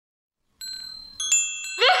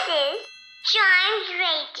Giant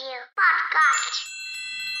Radio Podcast.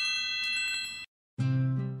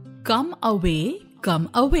 Come away, come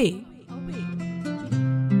away.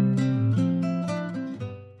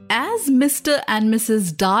 As Mr. and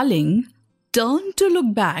Mrs. Darling turned to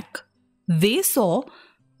look back, they saw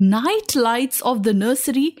night lights of the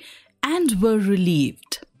nursery and were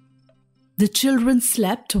relieved. The children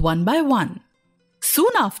slept one by one.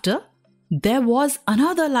 Soon after, there was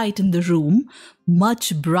another light in the room,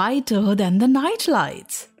 much brighter than the night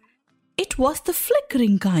lights. It was the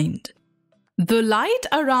flickering kind. The light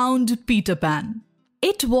around Peter Pan.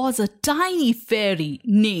 It was a tiny fairy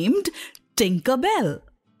named Tinker Bell.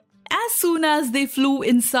 As soon as they flew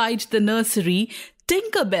inside the nursery,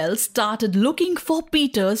 Tinker Bell started looking for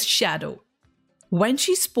Peter's shadow. When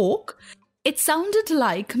she spoke, it sounded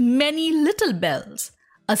like many little bells,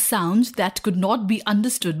 a sound that could not be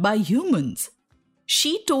understood by humans.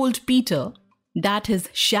 She told Peter that his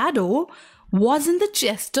shadow was in the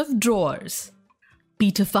chest of drawers.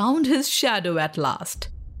 Peter found his shadow at last.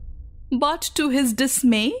 But to his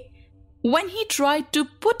dismay, when he tried to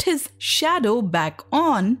put his shadow back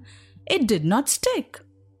on, it did not stick.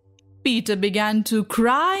 Peter began to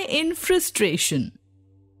cry in frustration.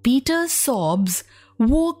 Peter's sobs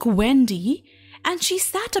woke Wendy, and she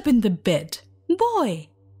sat up in the bed. "Boy,"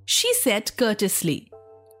 she said courteously,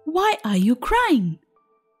 "why are you crying?"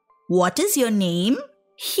 "What is your name?"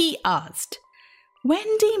 he asked.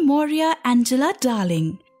 "Wendy Moria Angela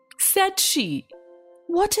Darling," said she.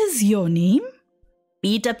 "What is your name?"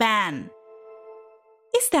 "Peter Pan."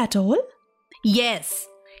 "Is that all?" "Yes,"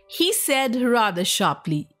 he said rather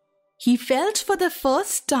sharply. He felt for the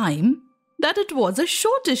first time that it was a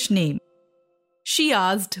shortish name. She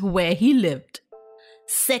asked where he lived.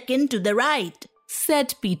 "Second to the right,"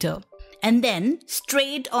 said Peter, "and then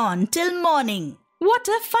straight on till morning." "What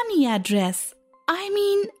a funny address.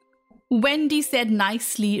 Wendy said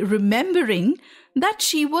nicely, remembering that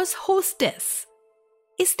she was hostess.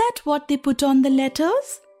 "Is that what they put on the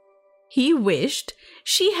letters?" He wished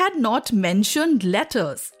she had not mentioned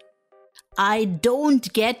letters. "I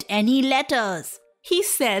don't get any letters," he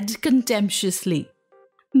said contemptuously.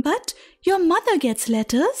 "But your mother gets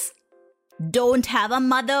letters." "Don't have a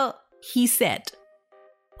mother," he said.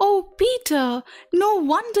 "Oh, Peter, no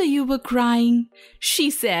wonder you were crying," she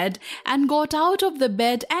said, and got out of the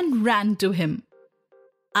bed and ran to him.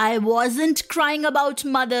 "I wasn't crying about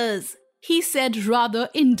mothers," he said rather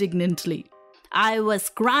indignantly. "I was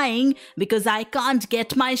crying because I can't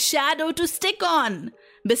get my shadow to stick on.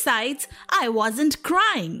 Besides, I wasn't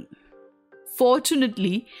crying."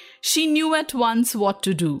 Fortunately, she knew at once what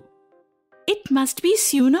to do. "It must be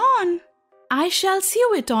sewn on. I shall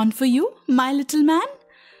sew it on for you, my little man."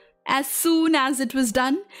 As soon as it was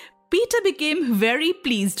done, Peter became very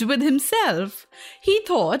pleased with himself. He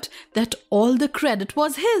thought that all the credit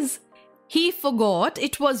was his. He forgot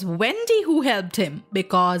it was Wendy who helped him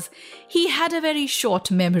because he had a very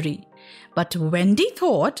short memory. But Wendy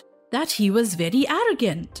thought that he was very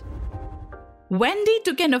arrogant. Wendy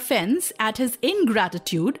took an offense at his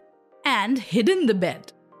ingratitude and hid in the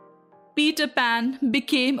bed. Peter Pan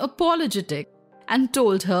became apologetic and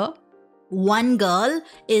told her, "One girl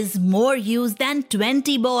is more use than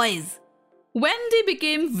 20 boys." Wendy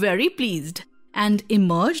became very pleased and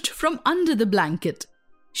emerged from under the blanket.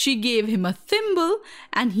 She gave him a thimble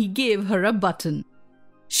and he gave her a button.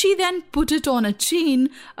 She then put it on a chain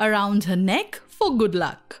around her neck for good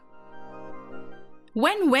luck.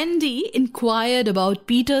 When Wendy inquired about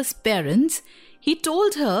Peter's parents, he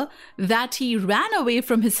told her that he ran away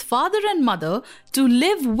from his father and mother to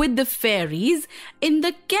live with the fairies in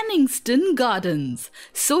the Kensington Gardens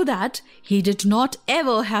so that he did not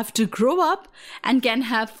ever have to grow up and can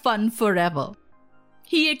have fun forever.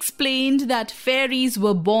 He explained that fairies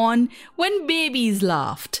were born when babies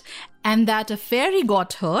laughed and that a fairy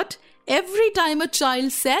got hurt every time a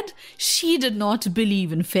child said she did not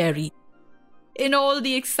believe in fairies. In all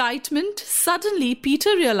the excitement, suddenly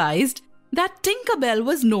Peter realized that Tinker Bell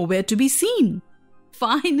was nowhere to be seen.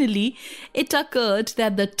 Finally, it occurred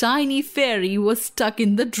that the tiny fairy was stuck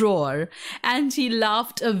in the drawer, and he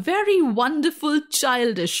laughed a very wonderful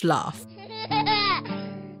childish laugh.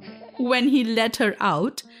 When he let her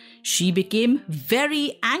out, she became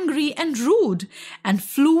very angry and rude and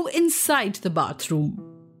flew inside the bathroom.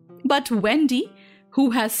 But Wendy,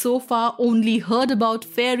 who has so far only heard about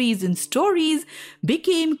fairies in stories,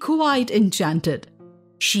 became quite enchanted.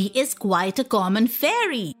 "She is quite a common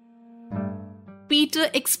fairy," Peter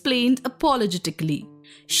explained apologetically.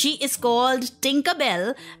 "She is called Tinker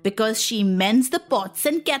Bell because she mends the pots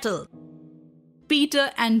and kettle."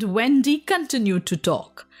 Peter and Wendy continued to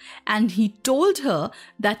talk, and he told her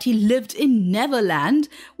that he lived in Neverland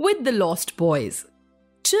with the lost boys,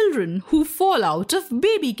 children who fall out of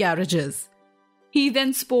baby carriages. He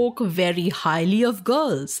then spoke very highly of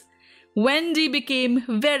girls. Wendy became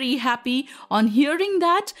very happy on hearing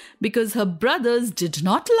that because her brothers did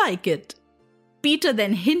not like it. Peter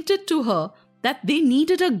then hinted to her that they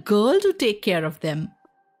needed a girl to take care of them.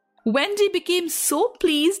 Wendy became so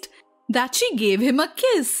pleased that she gave him a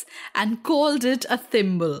kiss and called it a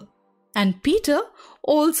thimble. And Peter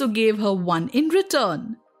also gave her one in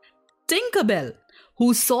return. Tinkerbell,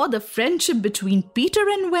 who saw the friendship between Peter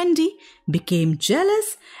and Wendy, became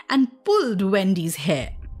jealous and pulled Wendy's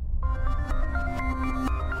hair.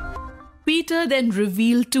 Peter then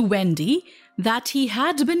revealed to Wendy that he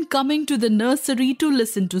had been coming to the nursery to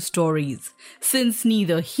listen to stories, since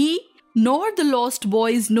neither he nor the lost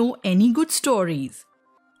boys know any good stories.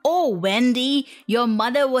 "Oh, Wendy, your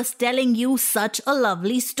mother was telling you such a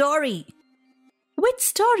lovely story." "Which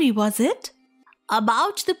story was it?"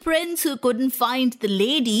 "About the prince who couldn't find the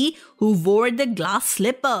lady who wore the glass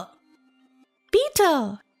slipper."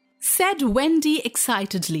 "Peter," said Wendy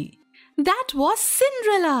excitedly, "that was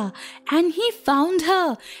Cinderella, and he found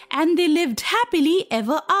her, and they lived happily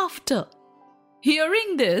ever after."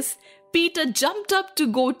 Hearing this, Peter jumped up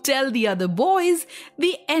to go tell the other boys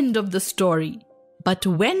the end of the story. But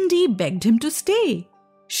Wendy begged him to stay.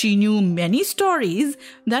 She knew many stories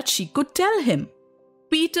that she could tell him.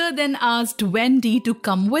 Peter then asked Wendy to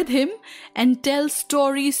come with him and tell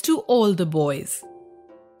stories to all the boys.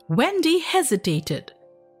 Wendy hesitated,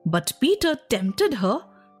 but Peter tempted her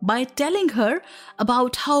by telling her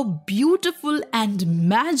about how beautiful and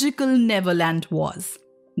magical Neverland was,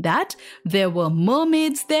 that there were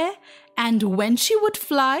mermaids there, and when she would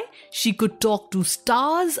fly, she could talk to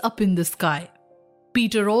stars up in the sky.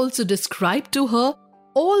 Peter also described to her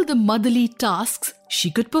all the motherly tasks she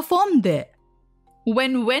could perform there.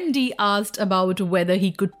 When Wendy asked about whether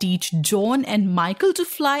he could teach John and Michael to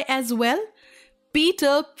fly as well,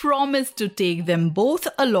 Peter promised to take them both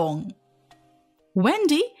along.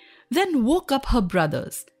 Wendy then woke up her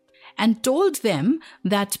brothers and told them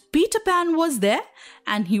that Peter Pan was there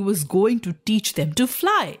and he was going to teach them to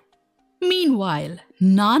fly. Meanwhile,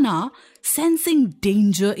 Nana, sensing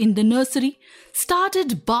danger in the nursery,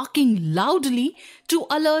 started barking loudly to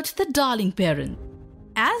alert the darling parents.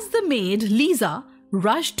 As the maid, Lisa,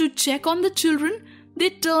 rushed to check on the children,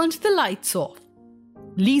 they turned the lights off.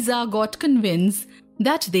 Lisa got convinced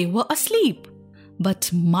that they were asleep,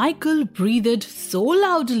 but Michael breathed so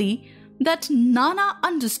loudly that Nana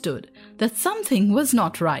understood that something was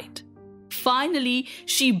not right. Finally,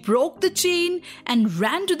 she broke the chain and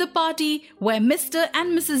ran to the party where Mr.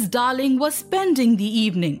 and Mrs. Darling were spending the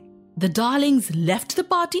evening. The Darlings left the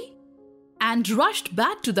party and rushed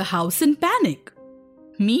back to the house in panic.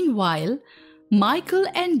 Meanwhile, Michael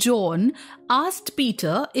and John asked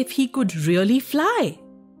Peter if he could really fly,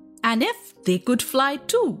 and if they could fly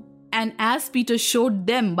too. And as Peter showed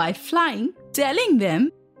them by flying, telling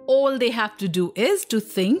them all they have to do is to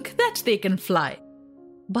think that they can fly.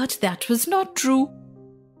 But that was not true.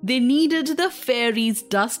 They needed the fairies'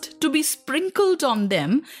 dust to be sprinkled on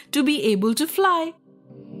them to be able to fly.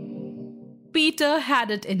 Peter had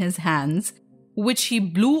it in his hands, which he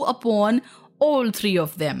blew upon all three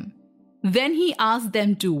of them. Then he asked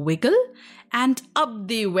them to wiggle, and up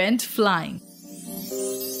they went flying.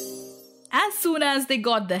 As soon as they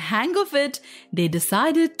got the hang of it, they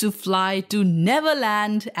decided to fly to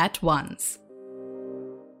Neverland at once.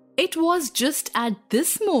 It was just at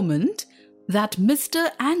this moment that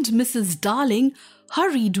Mr. and Mrs. Darling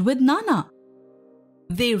hurried with Nana.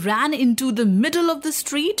 They ran into the middle of the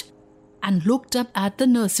street and looked up at the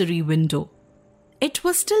nursery window. It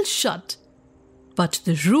was still shut, but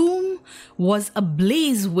the room was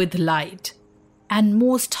ablaze with light, and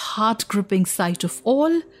most heart-gripping sight of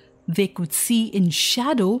all, they could see in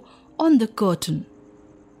shadow on the curtain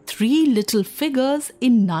 3 little figures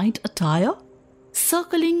in night attire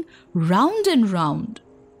circling round and round,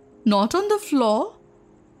 not on the floor,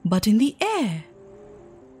 but in the air.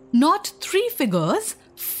 Not 3 figures,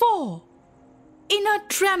 4. In a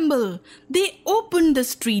tremble, they opened the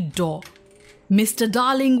street door. Mr.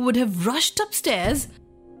 Darling would have rushed upstairs,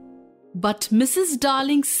 but Mrs.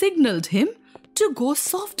 Darling signaled him to go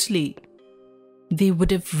softly. They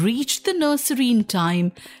would have reached the nursery in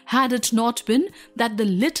time had it not been that the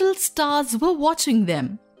little stars were watching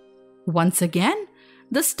them. Once again,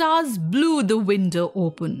 the stars blew the window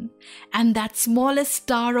open, and that smallest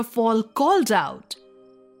star of all called out,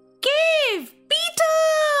 "Cave, Peter!"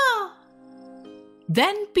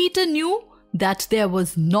 Then Peter knew that there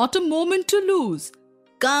was not a moment to lose.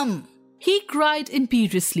 Come, He cried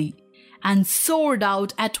imperiously and soared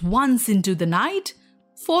out at once into the night,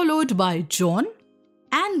 followed by John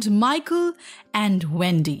and Michael and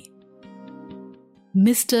Wendy.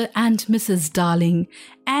 Mr. and Mrs. Darling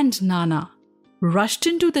and Nana rushed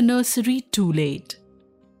into the nursery too late.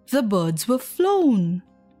 The birds were flown.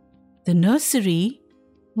 The nursery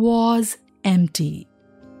was empty.